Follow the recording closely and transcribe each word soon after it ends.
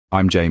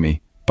I'm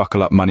Jamie.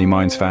 Buckle up, Money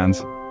Minds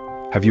fans.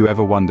 Have you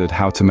ever wondered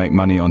how to make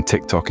money on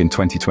TikTok in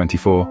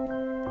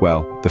 2024?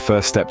 Well, the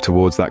first step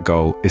towards that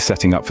goal is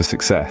setting up for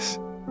success.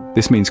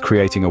 This means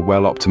creating a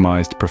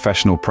well-optimized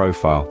professional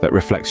profile that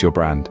reflects your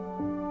brand.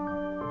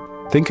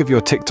 Think of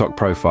your TikTok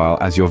profile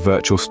as your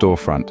virtual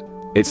storefront.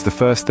 It's the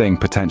first thing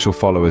potential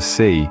followers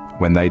see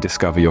when they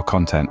discover your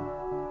content.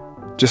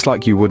 Just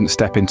like you wouldn't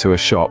step into a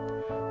shop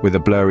with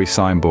a blurry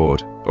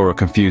signboard or a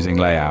confusing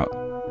layout,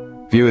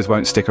 viewers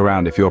won't stick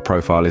around if your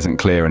profile isn't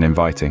clear and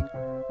inviting.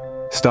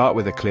 Start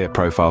with a clear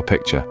profile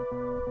picture.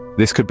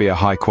 This could be a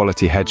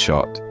high-quality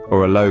headshot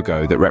or a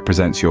logo that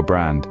represents your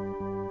brand.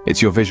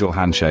 It's your visual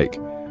handshake,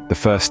 the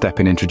first step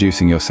in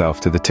introducing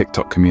yourself to the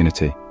TikTok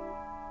community.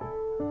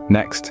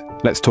 Next,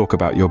 let's talk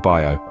about your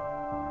bio.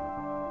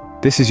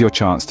 This is your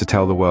chance to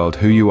tell the world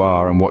who you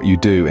are and what you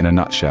do in a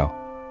nutshell.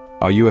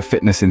 Are you a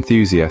fitness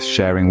enthusiast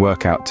sharing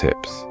workout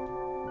tips?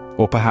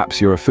 Or perhaps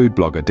you're a food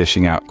blogger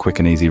dishing out quick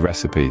and easy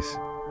recipes?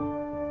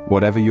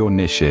 Whatever your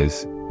niche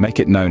is, make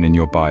it known in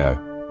your bio.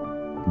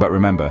 But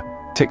remember,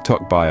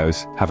 TikTok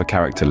bios have a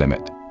character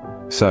limit.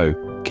 So,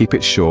 keep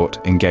it short,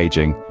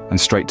 engaging,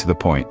 and straight to the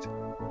point.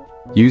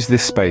 Use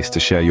this space to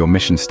share your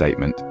mission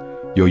statement,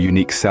 your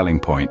unique selling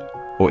point,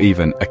 or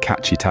even a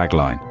catchy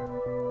tagline.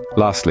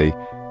 Lastly,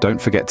 don't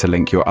forget to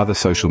link your other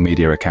social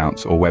media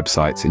accounts or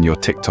websites in your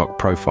TikTok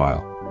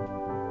profile.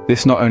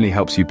 This not only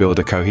helps you build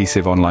a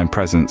cohesive online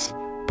presence,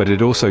 but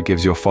it also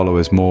gives your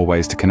followers more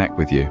ways to connect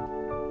with you.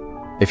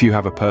 If you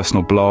have a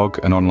personal blog,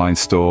 an online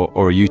store,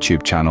 or a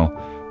YouTube channel,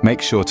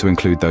 make sure to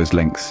include those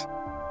links.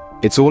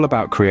 It's all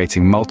about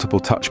creating multiple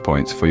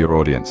touchpoints for your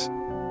audience.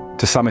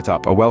 To sum it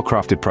up, a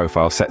well-crafted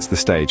profile sets the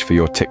stage for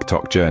your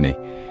TikTok journey.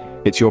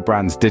 It's your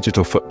brand's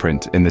digital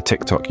footprint in the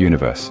TikTok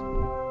universe.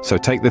 So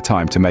take the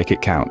time to make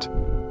it count.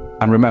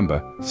 And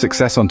remember,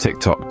 success on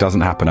TikTok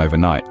doesn't happen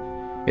overnight.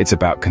 It's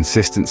about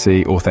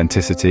consistency,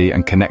 authenticity,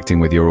 and connecting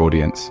with your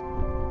audience.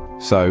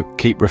 So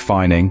keep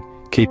refining,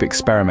 keep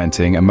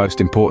experimenting, and most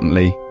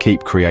importantly,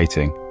 keep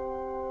creating.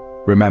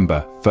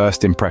 Remember,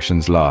 first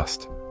impressions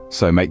last,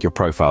 so make your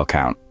profile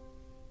count.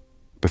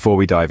 Before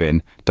we dive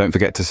in, don't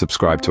forget to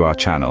subscribe to our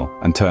channel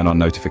and turn on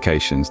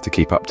notifications to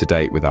keep up to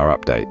date with our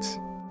updates.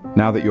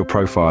 Now that your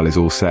profile is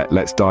all set,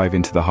 let's dive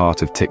into the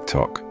heart of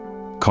TikTok: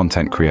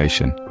 content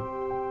creation.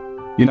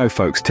 You know,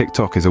 folks,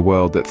 TikTok is a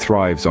world that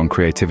thrives on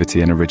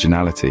creativity and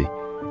originality.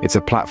 It's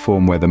a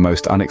platform where the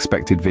most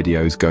unexpected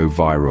videos go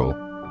viral,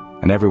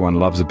 and everyone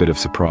loves a bit of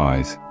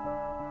surprise.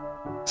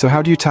 So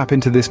how do you tap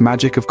into this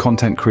magic of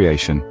content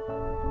creation?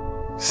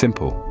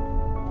 Simple.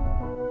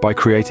 By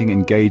creating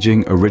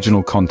engaging,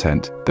 original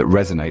content that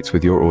resonates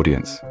with your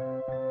audience.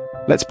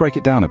 Let's break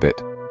it down a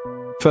bit.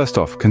 First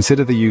off,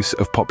 consider the use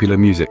of popular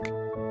music.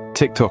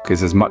 TikTok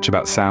is as much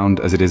about sound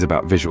as it is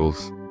about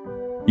visuals.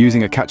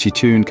 Using a catchy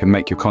tune can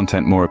make your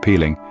content more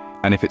appealing,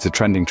 and if it's a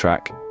trending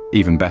track,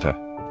 even better.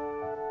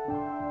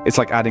 It's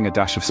like adding a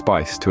dash of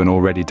spice to an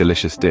already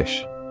delicious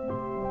dish.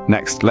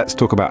 Next, let's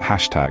talk about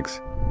hashtags.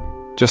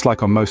 Just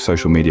like on most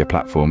social media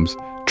platforms,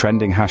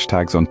 trending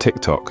hashtags on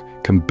TikTok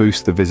can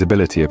boost the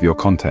visibility of your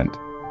content.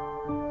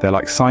 They're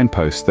like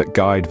signposts that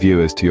guide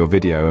viewers to your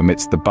video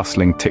amidst the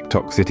bustling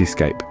TikTok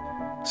cityscape.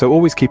 So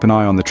always keep an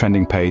eye on the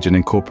trending page and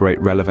incorporate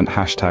relevant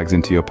hashtags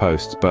into your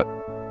posts. But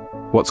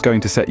what's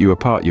going to set you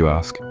apart, you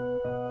ask?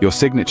 Your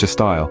signature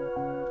style.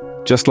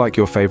 Just like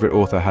your favorite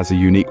author has a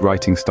unique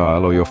writing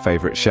style or your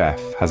favorite chef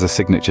has a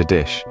signature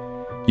dish,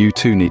 you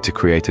too need to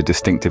create a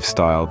distinctive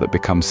style that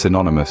becomes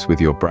synonymous with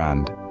your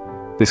brand.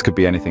 This could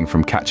be anything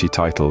from catchy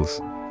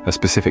titles, a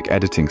specific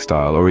editing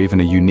style, or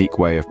even a unique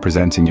way of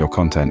presenting your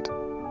content.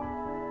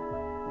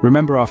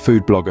 Remember our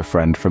food blogger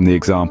friend from the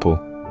example?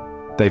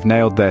 They've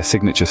nailed their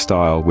signature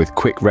style with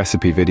quick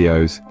recipe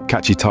videos,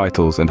 catchy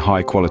titles, and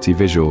high-quality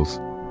visuals.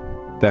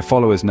 Their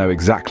followers know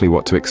exactly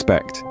what to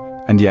expect,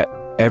 and yet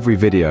every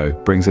video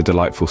brings a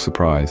delightful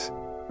surprise.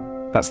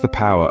 That's the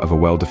power of a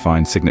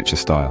well-defined signature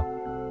style.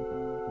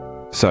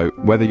 So,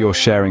 whether you're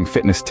sharing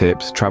fitness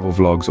tips, travel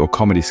vlogs, or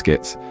comedy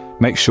skits,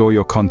 make sure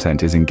your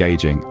content is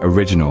engaging,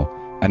 original,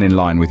 and in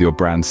line with your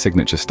brand's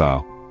signature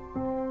style.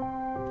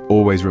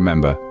 Always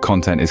remember,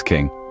 content is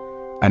king.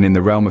 And in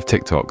the realm of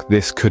TikTok,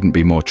 this couldn't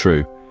be more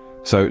true.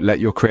 So let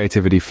your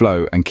creativity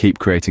flow and keep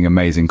creating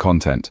amazing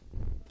content.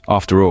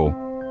 After all,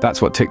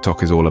 that's what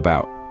TikTok is all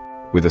about.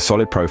 With a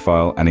solid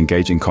profile and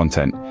engaging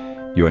content,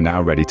 you are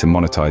now ready to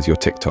monetize your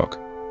TikTok.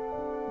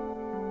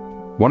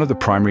 One of the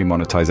primary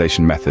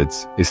monetization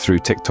methods is through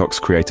TikTok's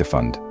Creator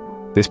Fund.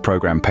 This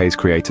program pays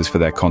creators for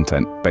their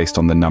content based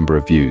on the number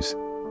of views.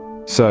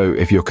 So,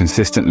 if you're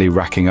consistently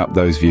racking up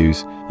those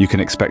views, you can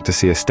expect to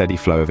see a steady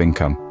flow of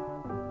income.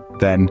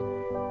 Then,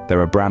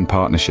 there are brand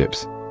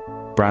partnerships.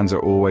 Brands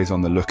are always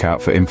on the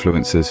lookout for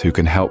influencers who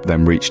can help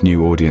them reach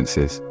new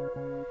audiences.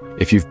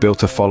 If you've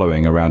built a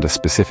following around a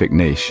specific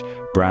niche,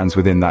 brands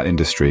within that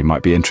industry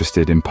might be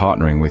interested in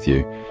partnering with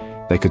you.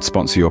 They could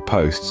sponsor your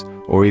posts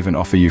or even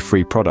offer you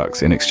free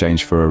products in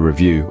exchange for a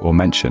review or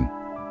mention.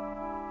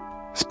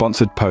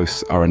 Sponsored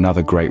posts are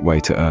another great way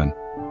to earn.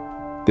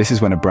 This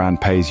is when a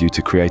brand pays you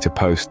to create a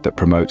post that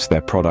promotes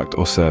their product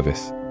or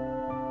service.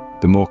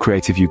 The more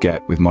creative you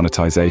get with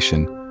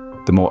monetization,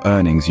 the more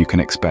earnings you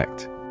can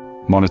expect.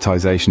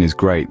 Monetization is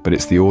great, but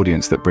it's the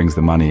audience that brings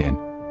the money in.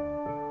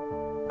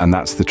 And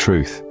that's the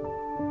truth.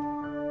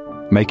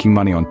 Making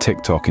money on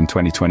TikTok in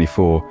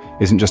 2024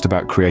 isn't just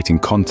about creating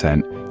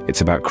content,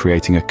 it's about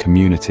creating a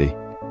community.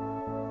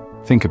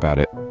 Think about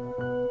it.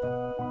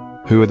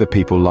 Who are the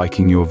people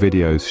liking your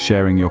videos,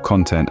 sharing your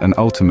content, and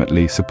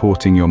ultimately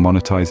supporting your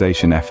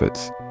monetization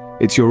efforts?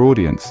 It's your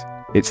audience.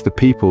 It's the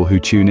people who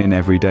tune in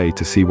every day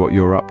to see what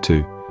you're up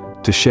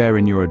to share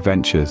in your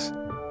adventures,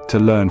 to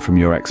learn from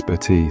your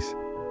expertise.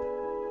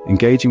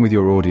 Engaging with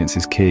your audience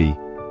is key.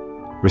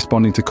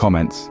 Responding to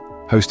comments,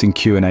 hosting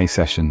Q&A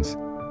sessions.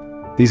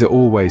 These are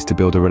all ways to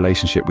build a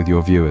relationship with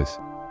your viewers.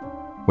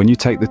 When you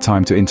take the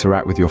time to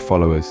interact with your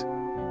followers,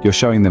 you're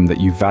showing them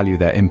that you value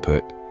their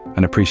input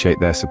and appreciate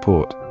their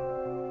support.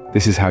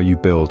 This is how you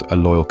build a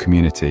loyal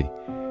community,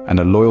 and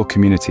a loyal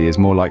community is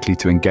more likely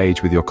to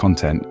engage with your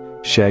content,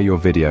 share your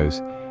videos,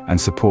 and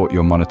support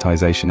your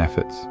monetization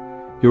efforts.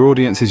 Your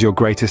audience is your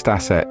greatest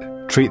asset.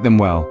 Treat them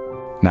well.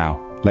 Now,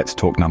 let's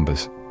talk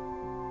numbers.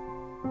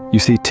 You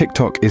see,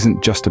 TikTok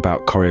isn't just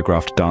about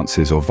choreographed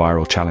dances or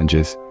viral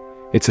challenges.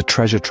 It's a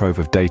treasure trove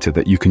of data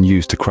that you can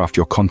use to craft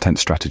your content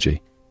strategy.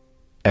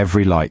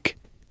 Every like,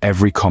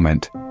 every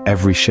comment,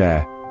 every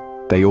share,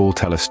 they all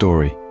tell a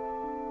story.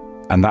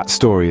 And that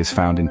story is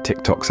found in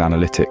TikTok's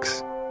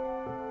analytics.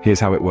 Here's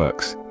how it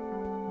works.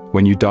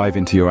 When you dive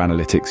into your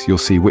analytics, you'll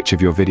see which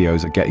of your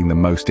videos are getting the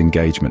most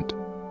engagement.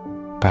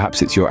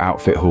 Perhaps it's your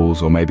outfit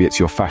hauls, or maybe it's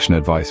your fashion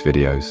advice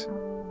videos.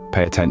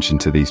 Pay attention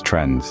to these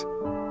trends.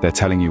 They're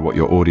telling you what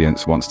your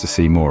audience wants to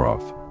see more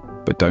of.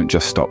 But don't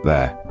just stop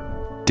there.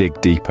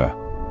 Dig deeper.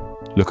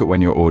 Look at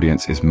when your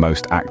audience is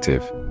most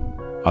active.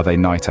 Are they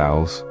night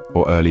owls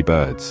or early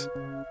birds?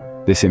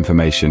 This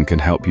information can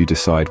help you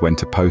decide when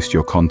to post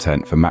your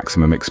content for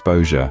maximum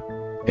exposure.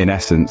 In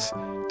essence,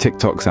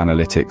 TikTok's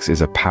analytics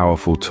is a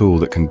powerful tool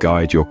that can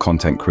guide your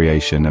content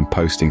creation and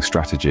posting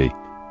strategy.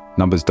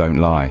 Numbers don't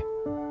lie.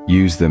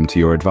 Use them to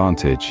your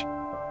advantage.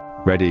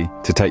 Ready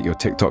to take your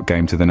TikTok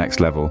game to the next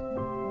level?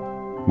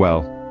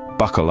 Well,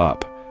 buckle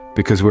up,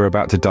 because we're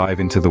about to dive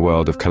into the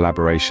world of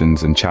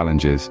collaborations and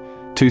challenges,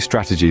 two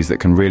strategies that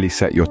can really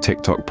set your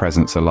TikTok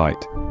presence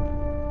alight.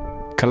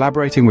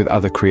 Collaborating with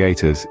other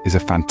creators is a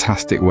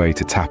fantastic way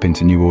to tap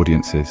into new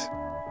audiences.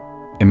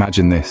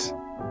 Imagine this.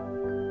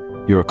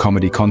 You're a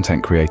comedy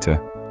content creator,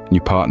 and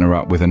you partner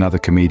up with another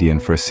comedian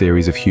for a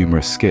series of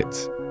humorous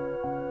skits.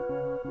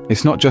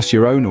 It's not just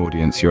your own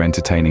audience you're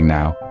entertaining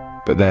now,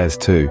 but theirs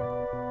too.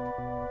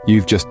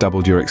 You've just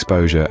doubled your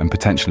exposure and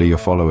potentially your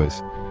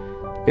followers.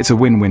 It's a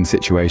win-win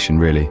situation,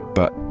 really,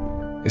 but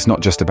it's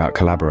not just about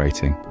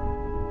collaborating.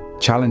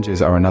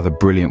 Challenges are another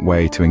brilliant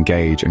way to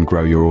engage and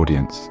grow your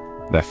audience.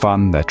 They're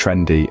fun, they're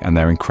trendy, and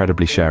they're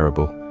incredibly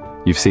shareable.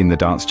 You've seen the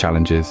dance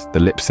challenges, the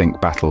lip-sync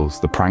battles,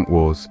 the prank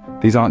wars.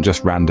 These aren't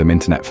just random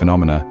internet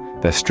phenomena,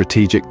 they're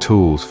strategic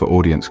tools for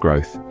audience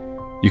growth.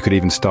 You could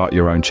even start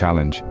your own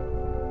challenge.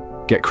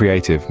 Get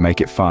creative,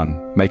 make it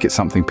fun, make it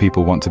something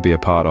people want to be a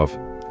part of.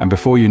 And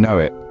before you know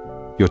it,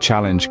 your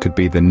challenge could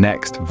be the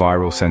next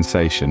viral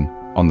sensation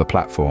on the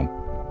platform.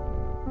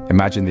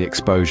 Imagine the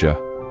exposure,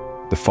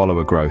 the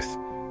follower growth,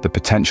 the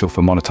potential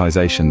for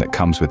monetization that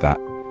comes with that.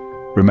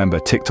 Remember,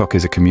 TikTok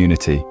is a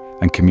community,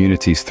 and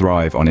communities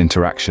thrive on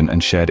interaction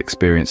and shared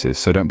experiences,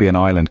 so don't be an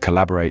island.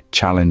 Collaborate,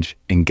 challenge,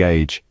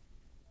 engage.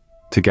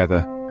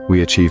 Together,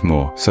 we achieve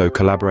more, so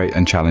collaborate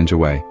and challenge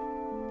away.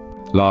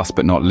 Last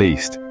but not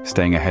least,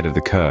 staying ahead of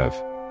the curve.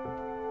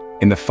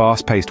 In the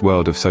fast-paced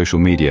world of social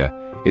media,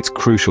 it's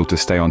crucial to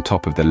stay on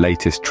top of the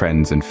latest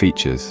trends and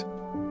features.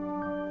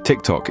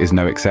 TikTok is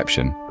no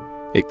exception.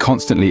 It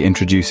constantly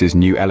introduces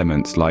new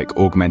elements like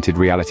augmented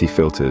reality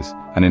filters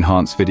and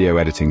enhanced video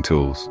editing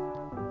tools.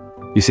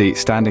 You see,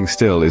 standing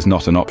still is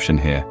not an option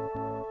here.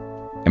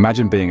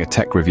 Imagine being a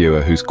tech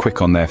reviewer who's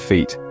quick on their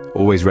feet,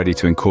 always ready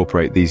to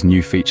incorporate these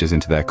new features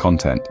into their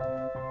content.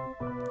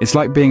 It's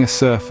like being a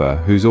surfer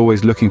who's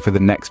always looking for the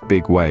next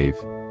big wave.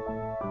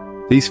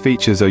 These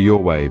features are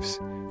your waves,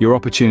 your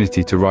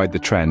opportunity to ride the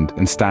trend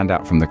and stand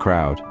out from the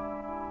crowd.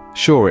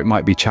 Sure, it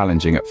might be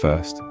challenging at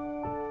first.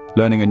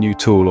 Learning a new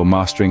tool or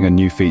mastering a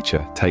new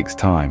feature takes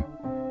time.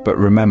 But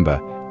remember,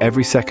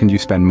 every second you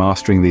spend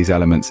mastering these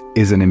elements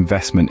is an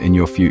investment in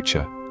your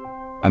future.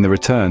 And the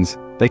returns,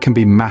 they can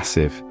be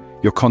massive.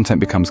 Your content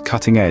becomes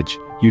cutting edge,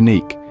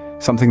 unique,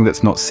 something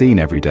that's not seen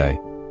every day.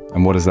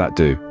 And what does that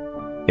do?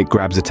 It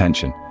grabs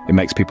attention. It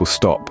makes people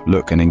stop,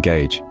 look, and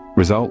engage.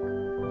 Result?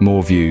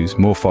 More views,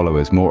 more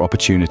followers, more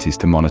opportunities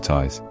to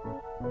monetize.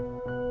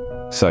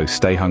 So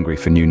stay hungry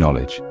for new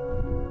knowledge.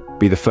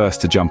 Be the first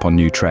to jump on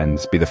new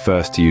trends, be the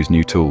first to use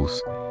new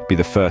tools, be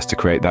the first to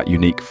create that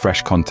unique,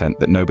 fresh content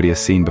that nobody has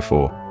seen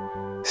before.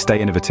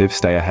 Stay innovative,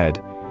 stay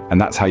ahead, and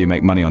that's how you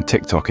make money on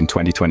TikTok in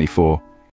 2024.